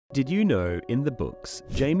Did you know, in the books,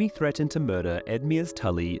 Jaime threatened to murder Edmia's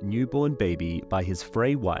Tully newborn baby by his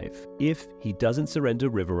Frey wife if he doesn't surrender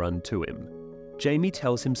Riverrun to him? Jaime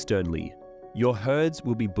tells him sternly, "Your herds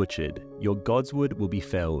will be butchered, your godswood will be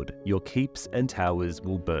felled, your keeps and towers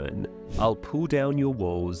will burn. I'll pull down your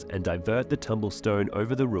walls and divert the tumblestone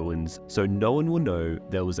over the ruins so no one will know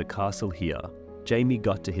there was a castle here." Jaime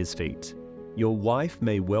got to his feet. "Your wife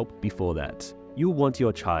may whelp before that. You'll want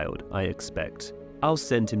your child, I expect. I'll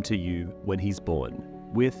send him to you when he's born,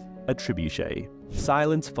 with a trebuchet."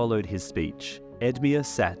 Silence followed his speech. Edmia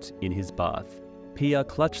sat in his bath. Pia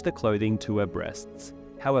clutched the clothing to her breasts.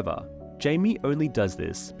 However, Jaime only does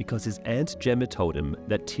this because his Aunt Gemma told him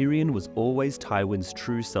that Tyrion was always Tywin's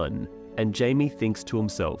true son, and Jaime thinks to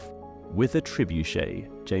himself, "With a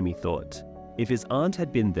trebuchet," Jaime thought. If his aunt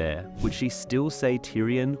had been there, would she still say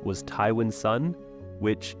Tyrion was Tywin's son?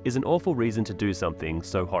 Which is an awful reason to do something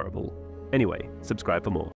so horrible. Anyway, subscribe for more.